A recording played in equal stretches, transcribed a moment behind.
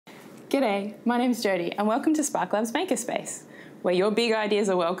G'day, my name's Jodie and welcome to sparklab's makerspace, where your big ideas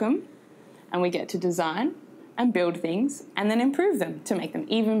are welcome and we get to design and build things and then improve them to make them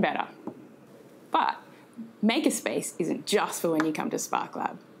even better. But makerspace isn't just for when you come to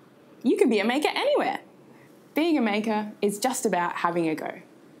sparklab. You can be a maker anywhere. Being a maker is just about having a go.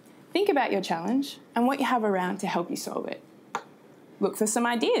 Think about your challenge and what you have around to help you solve it. Look for some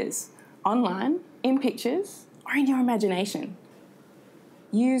ideas, online, in pictures, or in your imagination.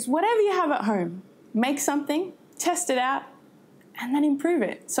 Use whatever you have at home. Make something, test it out, and then improve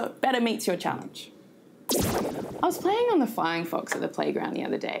it so it better meets your challenge. I was playing on the flying fox at the playground the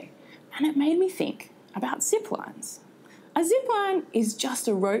other day, and it made me think about zip lines. A zip line is just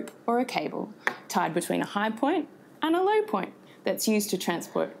a rope or a cable tied between a high point and a low point that's used to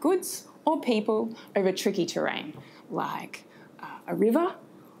transport goods or people over tricky terrain, like a river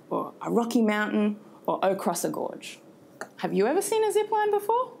or a rocky mountain or across a gorge. Have you ever seen a zip line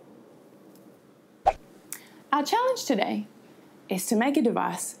before? Our challenge today is to make a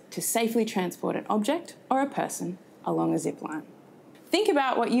device to safely transport an object or a person along a zip line. Think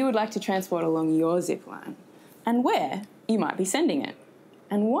about what you would like to transport along your zip line and where you might be sending it,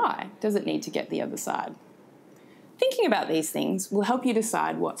 and why does it need to get the other side. Thinking about these things will help you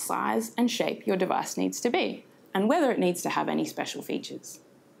decide what size and shape your device needs to be and whether it needs to have any special features.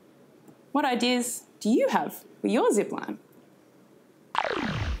 What ideas do you have for your zip line?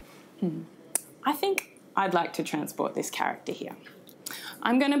 I think I'd like to transport this character here.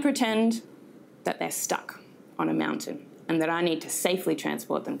 I'm going to pretend that they're stuck on a mountain and that I need to safely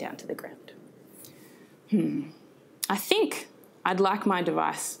transport them down to the ground. I think I'd like my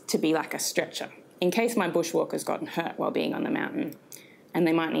device to be like a stretcher in case my bushwalker's gotten hurt while being on the mountain and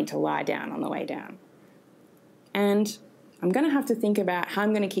they might need to lie down on the way down. And I'm going to have to think about how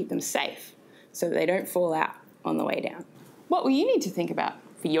I'm going to keep them safe so that they don't fall out on the way down. What will you need to think about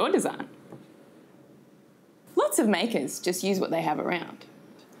for your design? Lots of makers just use what they have around.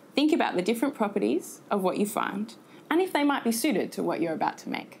 Think about the different properties of what you find and if they might be suited to what you're about to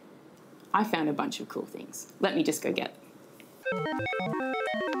make. I found a bunch of cool things. Let me just go get them.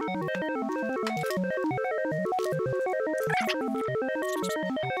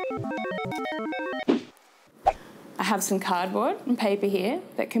 I have some cardboard and paper here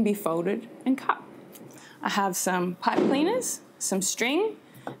that can be folded and cut. I have some pipe cleaners, some string,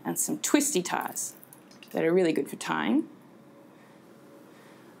 and some twisty ties that are really good for tying.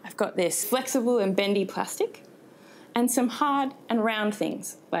 I've got this flexible and bendy plastic and some hard and round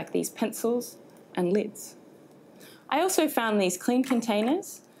things like these pencils and lids. I also found these clean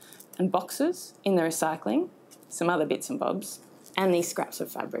containers and boxes in the recycling, some other bits and bobs, and these scraps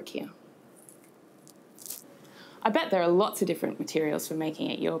of fabric here. I bet there are lots of different materials for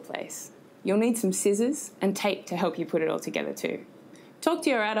making at your place. You'll need some scissors and tape to help you put it all together too. Talk to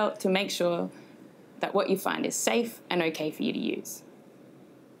your adult to make sure that what you find is safe and okay for you to use.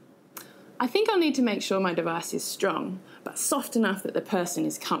 I think I'll need to make sure my device is strong, but soft enough that the person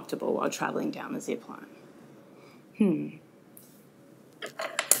is comfortable while travelling down the zip line.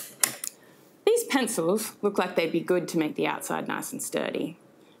 These pencils look like they'd be good to make the outside nice and sturdy.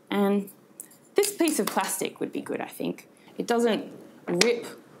 And this piece of plastic would be good, I think. It doesn't rip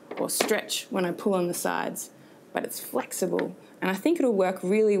or stretch when I pull on the sides, but it's flexible, and I think it'll work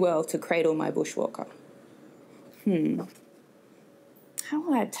really well to cradle my bushwalker. How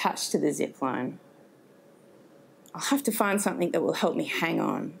will I attach to the zip line? I'll have to find something that will help me hang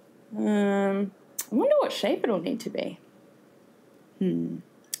on. I wonder what shape it'll need to be.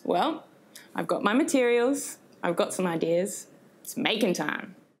 Well, I've got my materials, I've got some ideas. It's making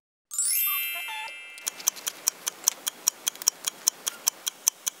time.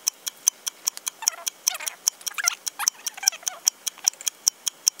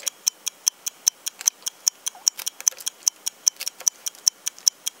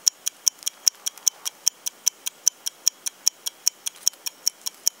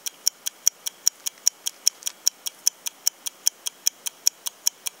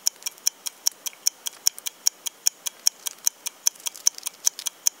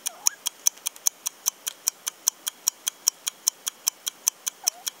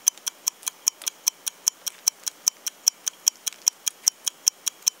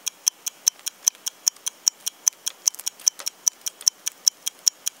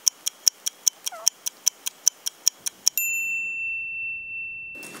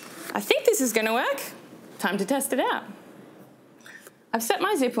 I think this is going to work. Time to test it out. I've set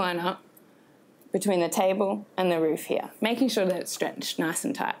my zip line up between the table and the roof here, making sure that it's stretched nice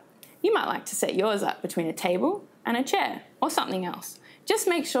and tight. You might like to set yours up between a table and a chair or something else. Just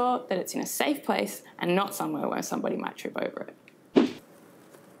make sure that it's in a safe place and not somewhere where somebody might trip over it.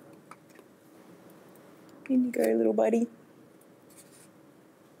 In you go, little buddy.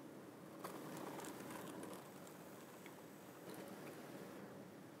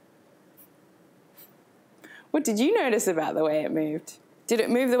 What did you notice about the way it moved? Did it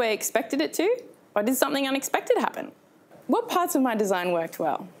move the way I expected it to? Or did something unexpected happen? What parts of my design worked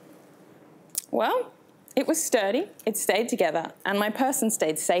well? Well, it was sturdy, it stayed together, and my person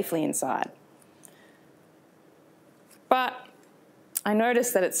stayed safely inside. But I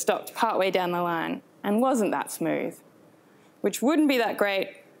noticed that it stopped partway down the line and wasn't that smooth, which wouldn't be that great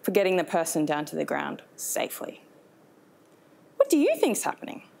for getting the person down to the ground safely. What do you think's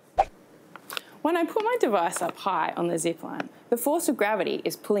happening? When I put my device up high on the zipline, the force of gravity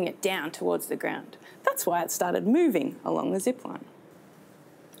is pulling it down towards the ground. That's why it started moving along the zipline.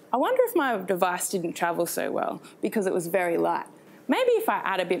 I wonder if my device didn't travel so well because it was very light. Maybe if I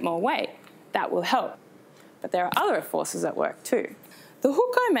add a bit more weight, that will help. But there are other forces at work too. The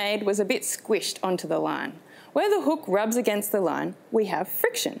hook I made was a bit squished onto the line. Where the hook rubs against the line, we have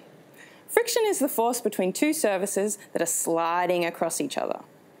friction. Friction is the force between two surfaces that are sliding across each other.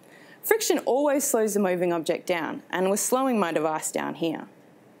 Friction always slows the moving object down and was slowing my device down here.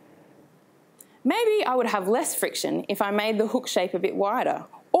 Maybe I would have less friction if I made the hook shape a bit wider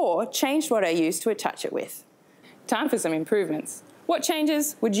or changed what I used to attach it with. Time for some improvements. What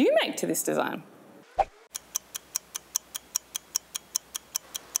changes would you make to this design?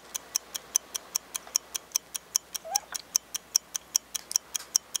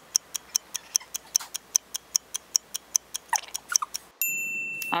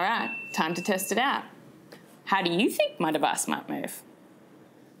 All right, time to test it out. How do you think my device might move?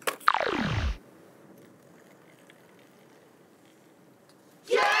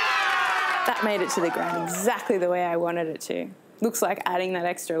 That made it to the ground exactly the way I wanted it to. Looks like adding that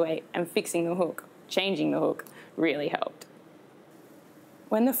extra weight and fixing the hook, changing the hook, really helped.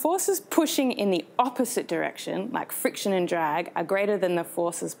 When the forces pushing in the opposite direction, like friction and drag, are greater than the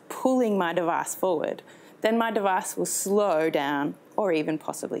forces pulling my device forward, then my device will slow down or even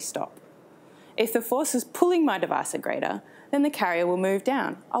possibly stop. If the forces pulling my device are greater, then the carrier will move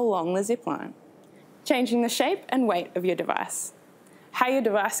down along the zipline, changing the shape and weight of your device. How your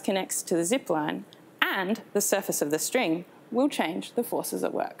device connects to the zipline and the surface of the string will change the forces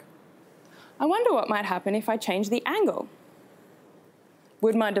at work. I wonder what might happen if I change the angle.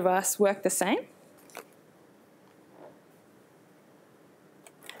 Would my device work the same?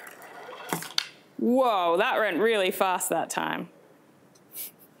 Whoa, that went really fast that time.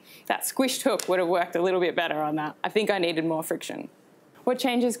 That squished hook would have worked a little bit better on that. I think I needed more friction. What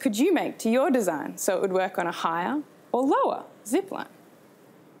changes could you make to your design so it would work on a higher or lower zipline?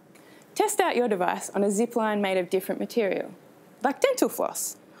 Test out your device on a zipline made of different material, like dental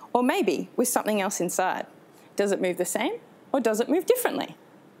floss, or maybe with something else inside. Does it move the same or does it move differently?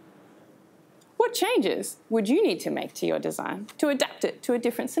 What changes would you need to make to your design to adapt it to a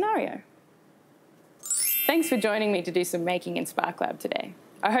different scenario? Thanks for joining me to do some making in SparkLab today.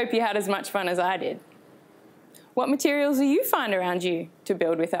 I hope you had as much fun as I did. What materials will you find around you to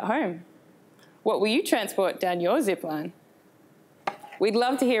build with at home? What will you transport down your zipline? We'd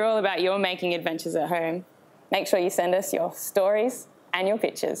love to hear all about your making adventures at home. Make sure you send us your stories and your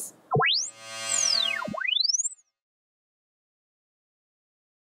pictures.